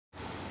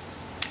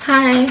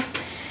Hi.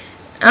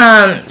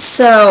 I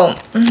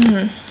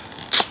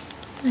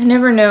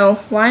never know.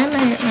 Why am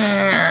I...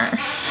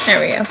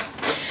 there we go.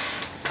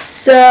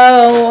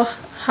 So,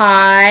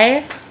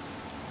 hi.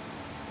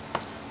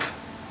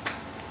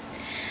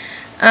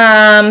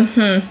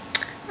 I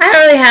don't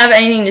really have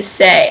anything to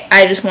say.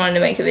 I just wanted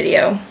to make a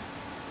video.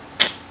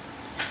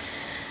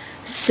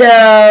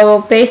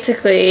 So,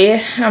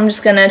 basically, I'm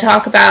just gonna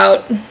talk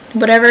about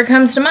whatever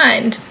comes to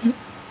mind.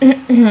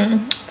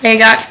 I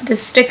got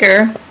this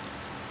sticker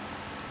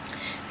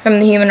from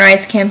the Human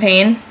Rights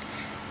Campaign.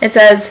 It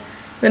says,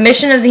 "The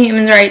mission of the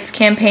Human Rights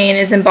Campaign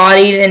is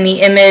embodied in the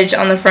image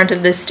on the front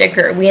of this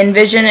sticker. We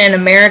envision an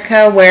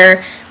America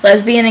where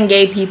lesbian and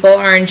gay people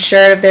are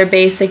ensured of their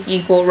basic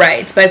equal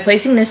rights. By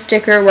placing this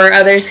sticker where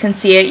others can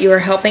see it, you are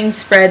helping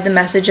spread the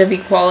message of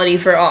equality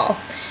for all.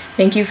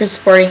 Thank you for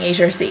supporting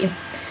HRC."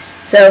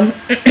 So,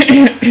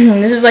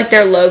 this is like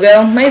their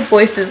logo. My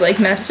voice is like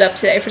messed up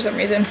today for some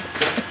reason.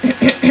 What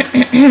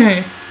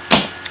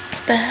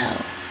the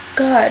hell?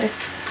 God.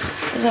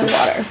 Where's my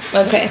water?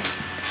 Okay.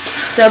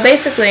 So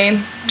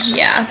basically,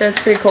 yeah, that's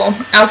pretty cool.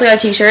 I also got a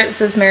t-shirt that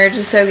says "Marriage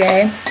is so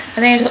gay." I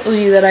think I told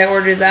you that I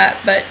ordered that,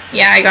 but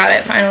yeah, I got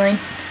it finally.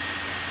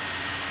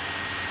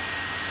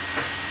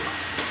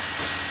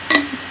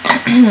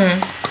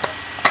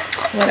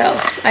 What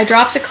else? I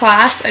dropped a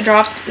class. I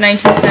dropped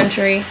 19th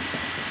century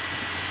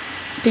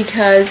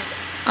because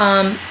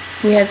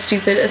we had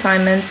stupid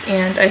assignments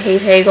and I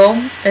hate Hegel.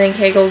 I think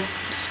Hegel's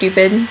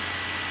stupid,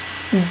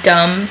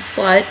 dumb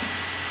slut.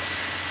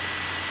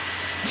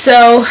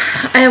 So,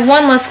 I have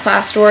one less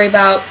class to worry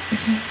about,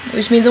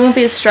 which means I won't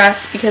be as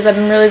stressed because I've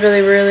been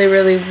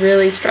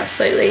really stressed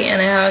lately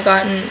and I haven't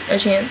gotten a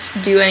chance to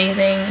do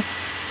anything.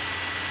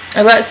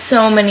 I've got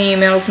so many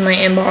emails in my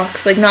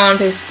inbox, like not on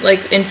Facebook,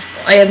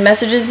 I have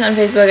messages on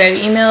Facebook, I have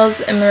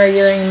emails in my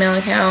regular email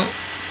account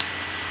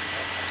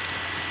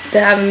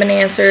that haven't been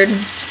answered.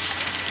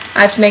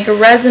 I have to make a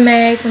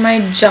resume for my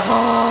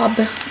job.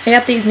 I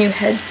got these new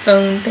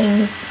headphone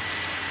things.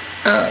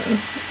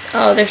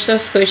 Oh, they're so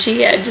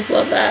squishy. I just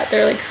love that.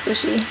 They're like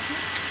squishy.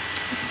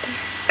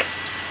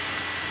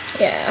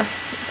 Yeah,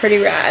 pretty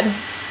rad.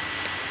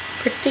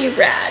 Pretty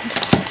rad.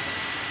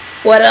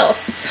 What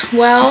else?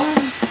 Well,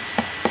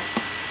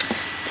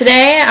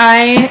 today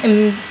I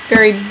am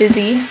very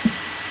busy.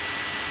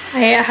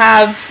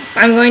 I'm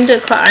going to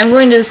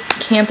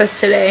campus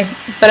today,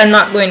 but I'm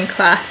not going to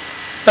class.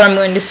 But I'm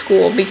going to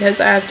school because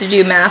I have to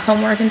do math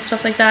homework and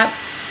stuff like that.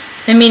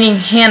 I'm meeting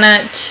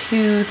Hannah at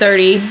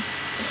 2:30.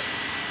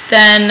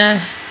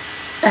 Then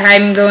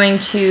I'm going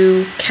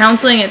to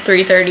counseling at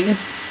 3:30,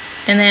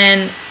 and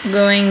then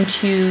going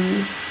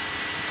to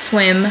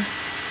swim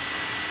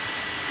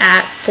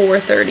at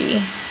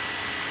 4:30,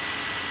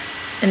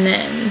 and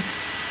then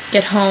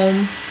get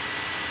home,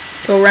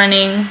 go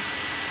running,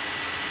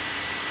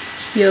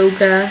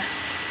 yoga.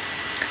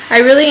 I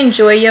really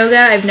enjoy yoga.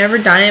 I've never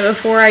done it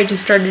before. I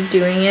just started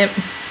doing it,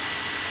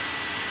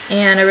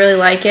 and I really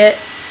like it.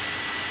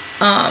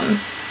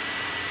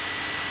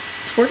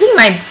 It's working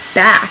my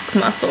back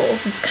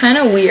muscles. It's kind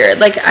of weird.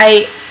 Like,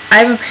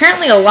 I'm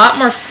apparently a lot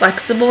more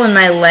flexible in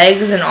my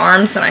legs and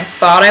arms than I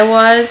thought I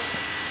was.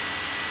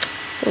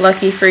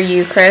 Lucky for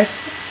you,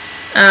 Chris.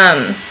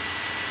 No,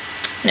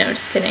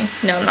 just kidding.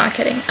 No, I'm not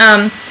kidding.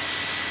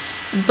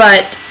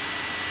 But,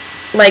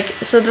 like,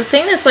 so the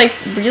thing that's, like,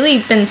 really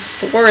been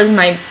sore is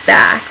my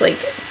back.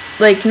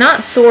 Like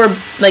not sore,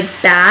 like,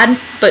 bad,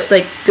 but,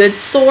 like, good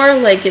sore.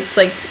 Like, it's,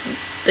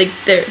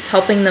 it's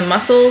helping the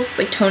muscles. It's,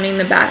 like, toning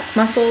the back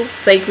muscles.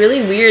 It's, like,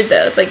 really weird,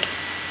 though. It's, like,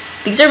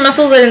 these are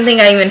muscles I didn't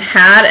think I even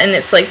had, and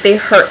it's, like, they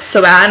hurt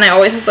so bad, and I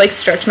always have to, like,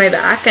 stretch my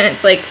back, and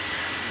it's, like,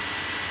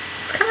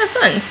 it's kind of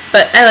fun.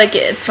 But I like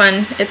it. It's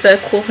fun. It's a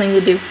cool thing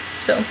to do.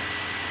 So,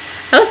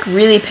 I look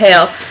really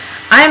pale.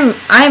 I'm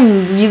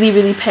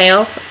really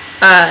pale.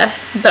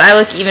 But I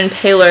look even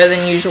paler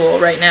than usual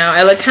right now.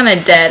 I look kind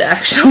of dead,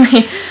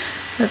 actually.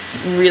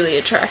 That's really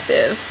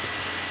attractive.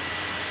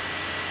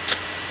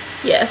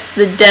 Yes,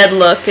 the dead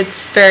look.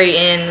 It's very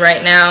in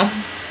right now.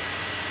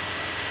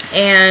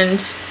 And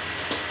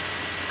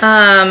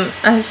I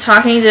was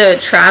talking to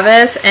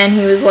Travis, and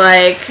he was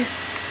like,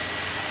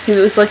 he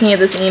was looking at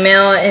this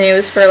email, and it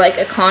was for like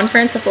a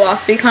conference, a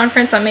philosophy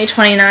conference on May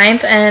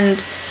 29th,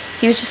 and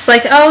he was just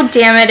like, "Oh,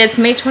 damn it, it's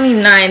May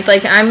 29th.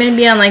 Like, I'm going to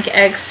be on, like,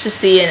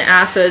 ecstasy and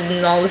acid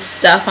and all this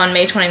stuff on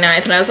May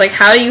 29th. And I was like,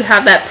 "How do you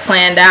have that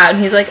planned out?"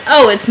 And he's like,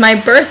 "Oh, it's my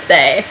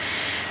birthday."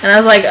 And I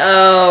was like,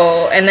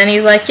 "Oh." And then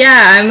he's like,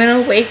 "Yeah, I'm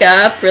going to wake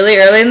up really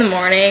early in the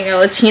morning. A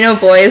Latino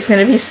boy is going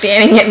to be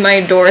standing at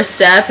my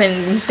doorstep,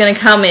 and he's going to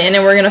come in,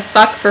 and we're going to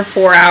fuck for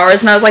 4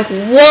 hours." And I was like,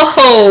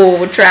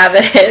 "Whoa,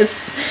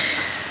 Travis."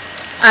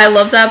 I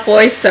love that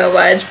boy so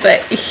much,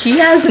 but he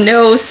has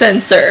no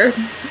censor.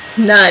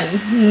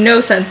 None.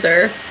 No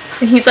censor.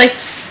 And he's like,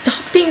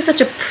 "Stop being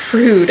such a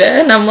prude."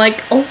 And I'm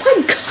like, "Oh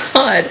my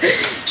god,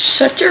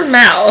 shut your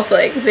mouth."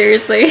 Like,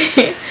 seriously.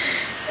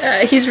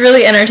 He's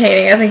really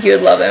entertaining. I think you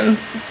would love him,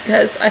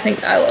 because I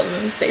think I love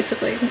him,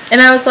 basically. And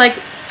I was like,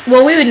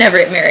 "Well, we would never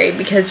get married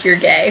because you're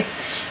gay."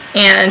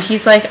 And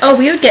he's like, oh,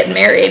 we would get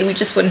married, we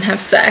just wouldn't have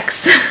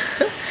sex.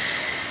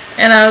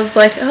 And I was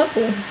like, oh,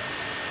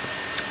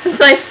 it's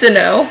nice to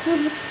know.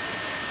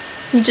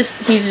 He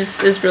just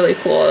is really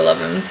cool. I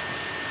love him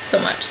so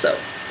much. So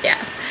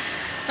yeah.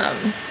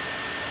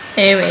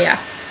 Anyway, yeah.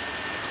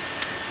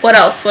 What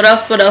else? Well,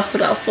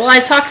 I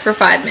talked for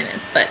 5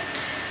 minutes, but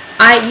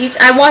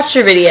I watched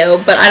your video,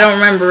 but I don't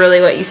remember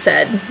really what you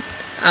said.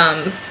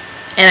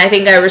 And I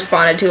think I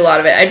responded to a lot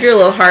of it. I drew a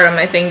little heart on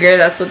my finger.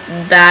 That's what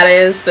that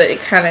is, but it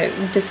kind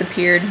of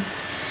disappeared.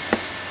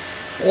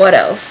 What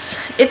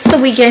else? It's the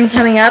weekend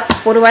coming up.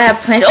 What do I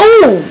have planned?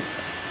 Oh!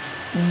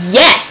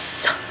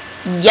 Yes!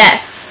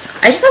 Yes!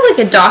 I just have,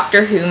 like, a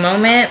Doctor Who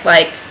moment.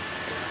 Like,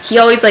 he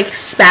always, like,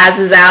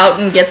 spazzes out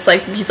and gets,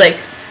 like, he's, like,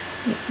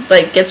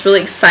 gets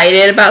really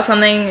excited about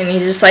something, and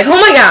he's just like, oh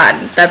my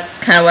god! That's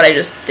kind of what I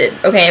just did.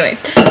 Okay, anyway.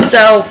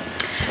 So,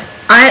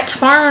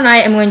 tomorrow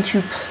night I'm going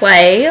to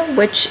play,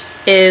 which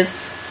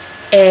is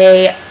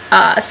a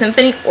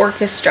symphony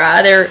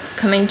orchestra. They're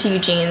coming to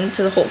Eugene,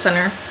 to the Holt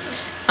Center.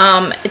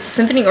 It's a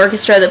symphony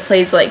orchestra that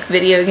plays, like,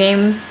 video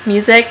game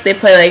music. They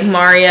play, like,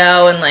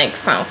 Mario and, like,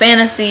 Final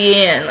Fantasy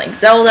and, like,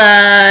 Zelda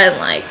and,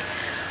 like,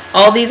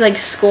 all these, like,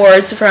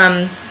 scores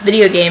from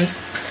video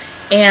games.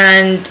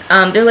 And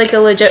they're, like, a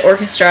legit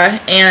orchestra,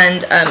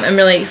 and I'm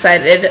really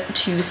excited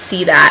to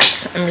see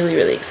that. I'm really,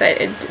 really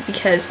excited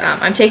because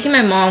I'm taking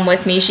my mom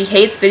with me. She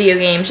hates video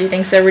games. She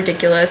thinks they're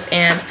ridiculous,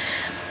 and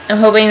I'm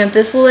hoping that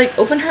this will, like,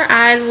 open her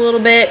eyes a little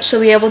bit.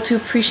 She'll be able to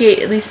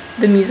appreciate at least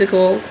the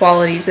musical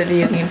qualities that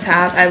video games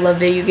have. I love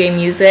video game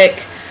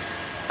music.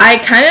 I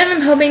kind of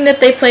am hoping that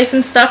they play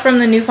some stuff from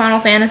the new Final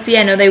Fantasy.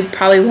 I know they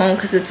probably won't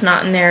because it's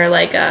not in their,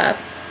 like,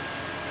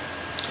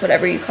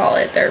 whatever you call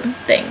it, their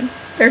thing.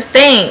 Their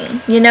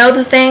thing. You know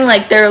the thing?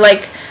 Like, they're,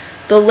 like,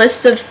 the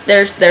list of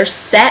their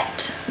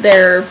set.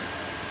 Their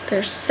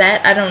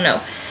set. I don't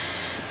know.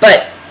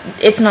 But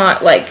it's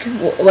not, like,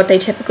 what they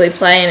typically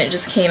play, and it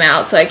just came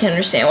out, so I can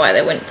understand why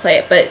they wouldn't play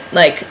it. But,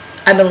 like,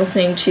 I've been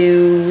listening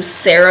to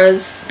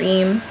Sarah's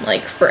theme,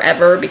 like,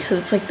 forever, because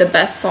it's, like, the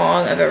best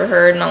song I've ever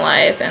heard in my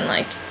life, and,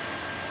 like,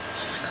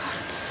 oh my god,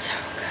 it's so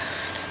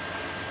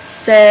good.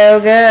 So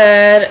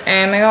good.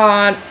 Oh my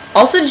god.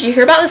 Also, did you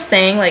hear about this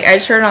thing? Like, I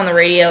just heard it on the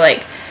radio,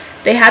 like,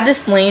 they had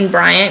this Lane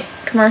Bryant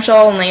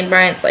commercial, and Lane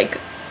Bryant's, like,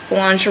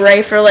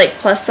 lingerie for, like,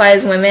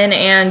 plus-size women,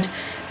 and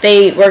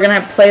they were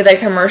gonna play the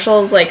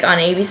commercials, like, on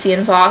ABC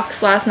and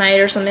Fox last night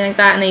or something like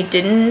that, and they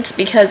didn't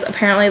because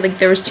apparently, like,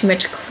 there was too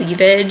much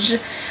cleavage.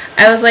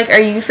 I was like, are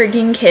you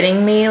freaking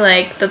kidding me?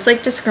 Like, that's,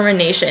 like,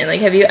 discrimination. Like,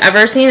 have you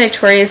ever seen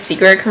Victoria's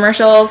Secret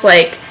commercials?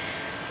 Like,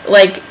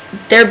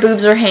 their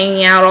boobs are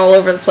hanging out all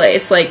over the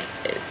place. Like,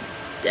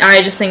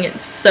 I just think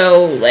it's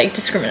so, like,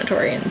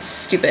 discriminatory and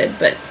stupid,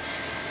 but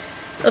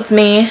that's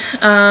me.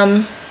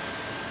 I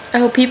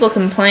hope people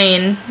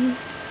complain.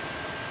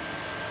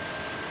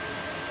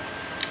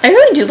 I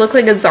really do look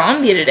like a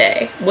zombie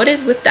today. What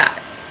is with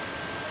that?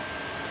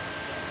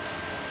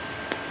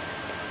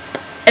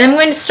 And I'm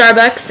going to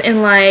Starbucks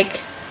in,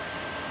 like,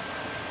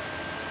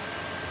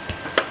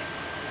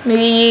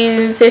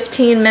 maybe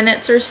 15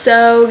 minutes or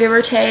so, give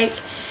or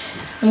take.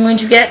 I'm going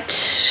to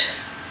get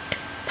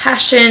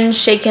passion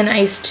shaken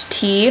iced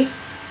tea.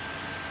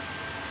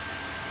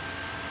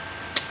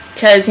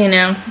 Because, you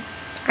know,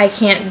 I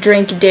can't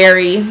drink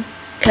dairy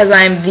because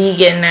I'm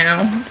vegan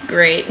now.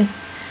 Great.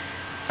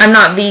 I'm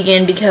not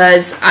vegan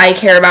because I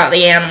care about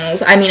the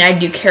animals. I mean, I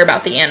do care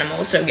about the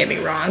animals, don't get me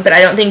wrong, but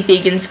I don't think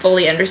vegans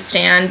fully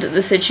understand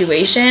the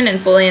situation and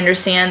fully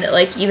understand that,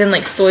 like, even,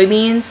 like,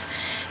 soybeans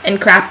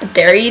and crap that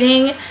they're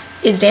eating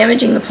is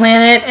damaging the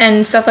planet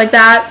and stuff like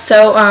that.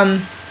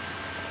 So,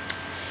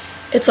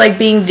 it's like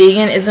being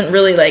vegan isn't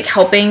really, like,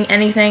 helping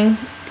anything.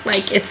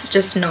 Like, it's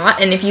just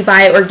not. And if you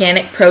buy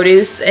organic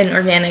produce and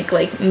organic,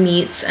 like,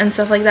 meats and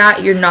stuff like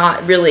that, you're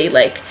not really,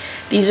 like,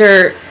 these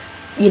are,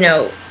 you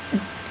know,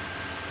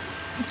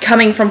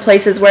 coming from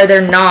places where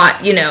they're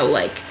not, you know,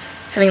 like,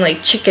 having,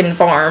 like, chicken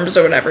farms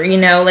or whatever, you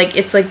know, like,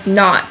 it's, like,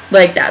 not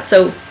like that.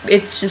 So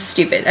it's just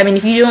stupid. I mean,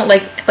 if you don't,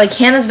 like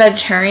Hannah's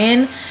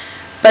vegetarian,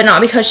 but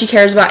not because she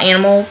cares about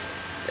animals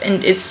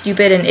and is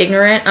stupid and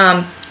ignorant,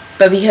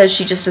 but because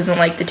she just doesn't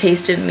like the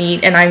taste of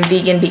meat. And I'm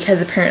vegan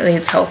because apparently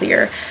it's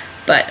healthier,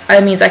 but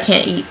that means I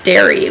can't eat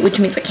dairy, which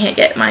means I can't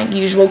get my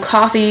usual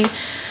coffee,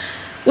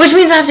 which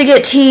means I have to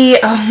get tea.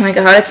 Oh my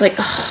god, it's like,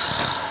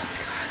 oh.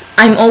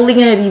 I'm only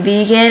going to be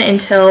vegan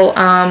until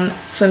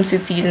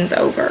swimsuit season's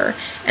over.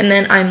 And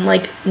then I'm,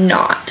 like,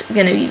 not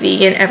going to be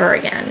vegan ever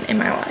again in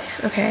my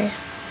life, okay?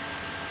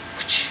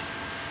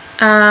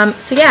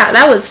 So yeah,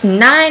 that was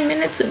 9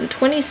 minutes and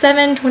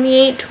 27,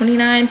 28,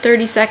 29,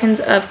 30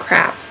 seconds of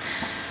crap.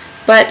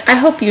 But I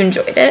hope you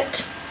enjoyed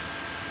it.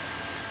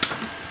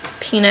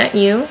 Peanut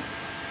you.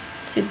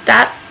 See,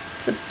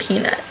 that's a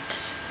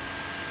peanut.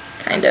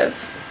 Kind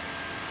of.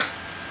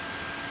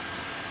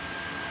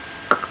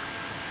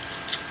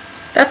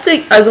 That's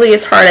the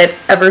ugliest heart I've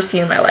ever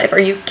seen in my life.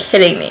 Are you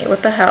kidding me?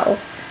 What the hell?